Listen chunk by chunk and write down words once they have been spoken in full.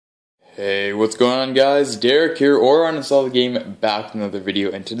Hey, what's going on, guys? Derek here, or UninstallTheGame, back with another video,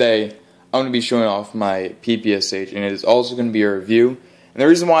 and today I'm going to be showing off my PPSH, and it is also going to be a review. And the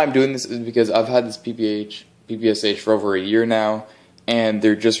reason why I'm doing this is because I've had this PPSH for over a year now, and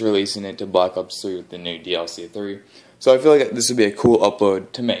they're just releasing it to Black Ops 3 with the new DLC 3. So I feel like this would be a cool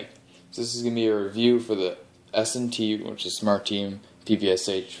upload to make. So this is going to be a review for the SMT, which is Smart Team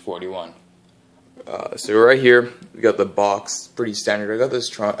PPSH 41. So right here, we got the box, pretty standard. I got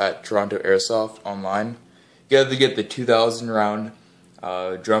this at Toronto Airsoft online. You have to get the 2,000 round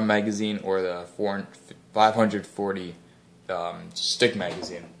drum magazine or the 540 stick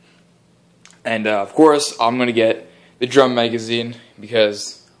magazine. And of course, I'm gonna get the drum magazine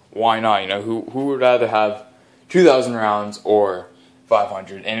because why not? You know, who would rather have 2,000 rounds or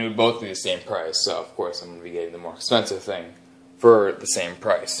 500? And it would both be the same price. So of course, I'm gonna be getting the more expensive thing for the same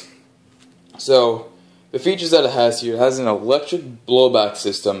price. So, the features that it has here, it has an electric blowback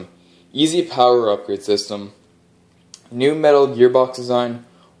system, easy power upgrade system, new metal gearbox design,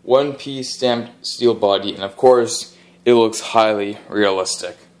 one-piece stamped steel body, and of course, it looks highly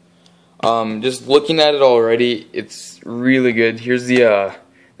realistic. Just looking at it already, it's really good. Here's the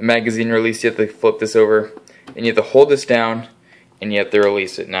magazine release. You have to flip this over, and you have to hold this down, and you have to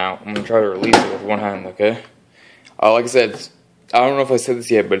release it. Now, I'm going to try to release it with one hand, okay? Like I said, I don't know if I said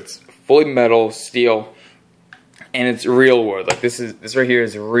this yet, but it's fully metal, steel, and it's real wood. Like this right here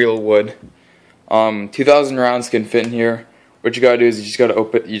is real wood. 2,000 rounds can fit in here. What you gotta do is you just gotta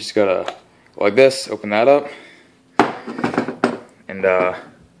go like this, open that up, and then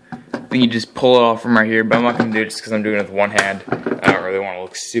you just pull it off from right here. But I'm not gonna do it just because I'm doing it with one hand. I don't really want to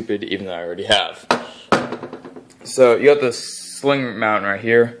look stupid, even though I already have. So you got the sling mount right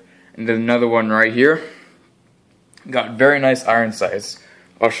here, and then another one right here. Got very nice iron sights.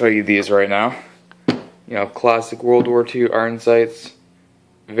 I'll show you these right now. You know, classic World War II iron sights.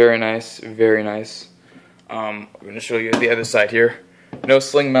 Very nice, very nice. I'm going to show you the other side here. No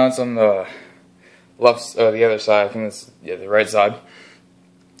sling mounts on the left, the other side. I think that's the right side.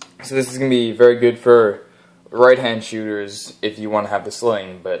 So this is going to be very good for right-hand shooters if you want to have the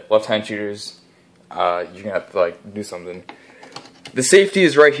sling, but left-hand shooters, you're going to have to do something. The safety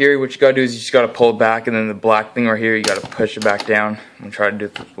is right here. What you gotta do is you just gotta pull it back, and then the black thing right here, you gotta push it back down. I'm gonna try to do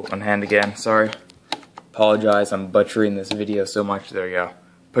it with one hand again. Sorry. Apologize, I'm butchering this video so much. There you go.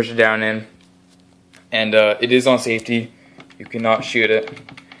 Push it down in. And it is on safety. You cannot shoot it.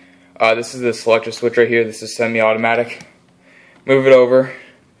 This is the selector switch right here. This is semi-automatic. Move it over.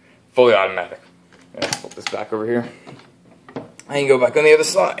 Fully automatic. Flip this back over here. And you go back on the other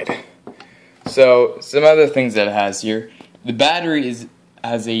side. So, some other things that it has here. The battery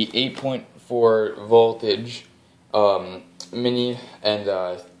has a 8.4 voltage mini and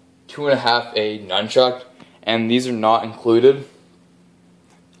 2.5A nunchuck, and these are not included.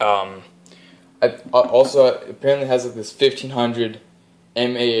 Also, apparently has this 1500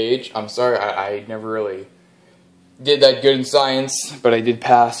 mAh. I'm sorry, I never really did that good in science, but I did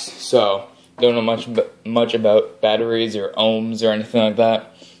pass, so don't know much about batteries or ohms or anything like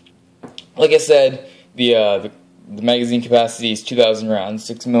that. Like I said, the magazine capacity is 2,000 rounds,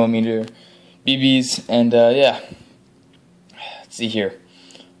 6mm BBs, and yeah. Let's see here.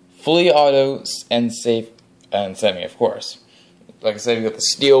 Fully auto and safe and semi, of course. Like I said, we got the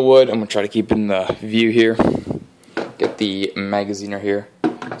steel wood. I'm gonna try to keep it in the view here. Get the magazine right here.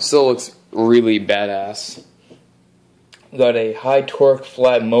 Still looks really badass. Got a high torque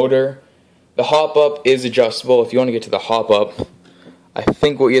flat motor. The hop up is adjustable. If you want to get to the hop up, I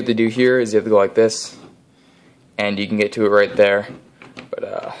think what you have to do here is you have to go like this. And you can get to it right there,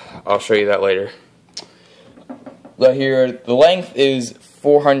 but I'll show you that later. But here, the length is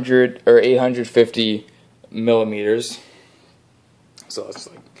 400 or 850 millimeters, so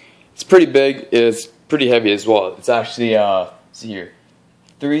it's pretty big. It's pretty heavy as well. It's actually see here,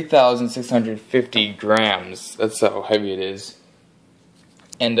 3,650 grams. That's how heavy it is,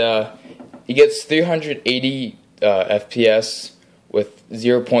 and it gets 380 FPS with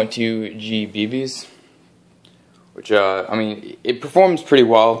 0.2 GBBs. Which, I mean, it performs pretty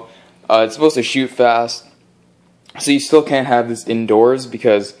well. It's supposed to shoot fast, so you still can't have this indoors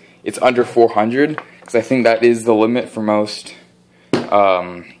because it's under 400, because I think that is the limit for most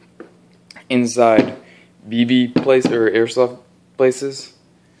inside BB place or airsoft places.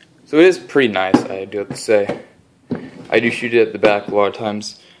 So it is pretty nice, I do have to say. I do shoot it at the back a lot of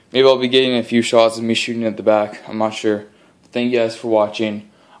times. Maybe I'll be getting a few shots of me shooting at the back, I'm not sure. Thank you guys for watching.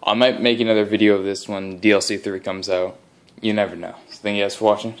 I might make another video of this when DLC 3 comes out. You never know. So thank you guys for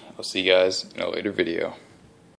watching. I'll see you guys in a later video.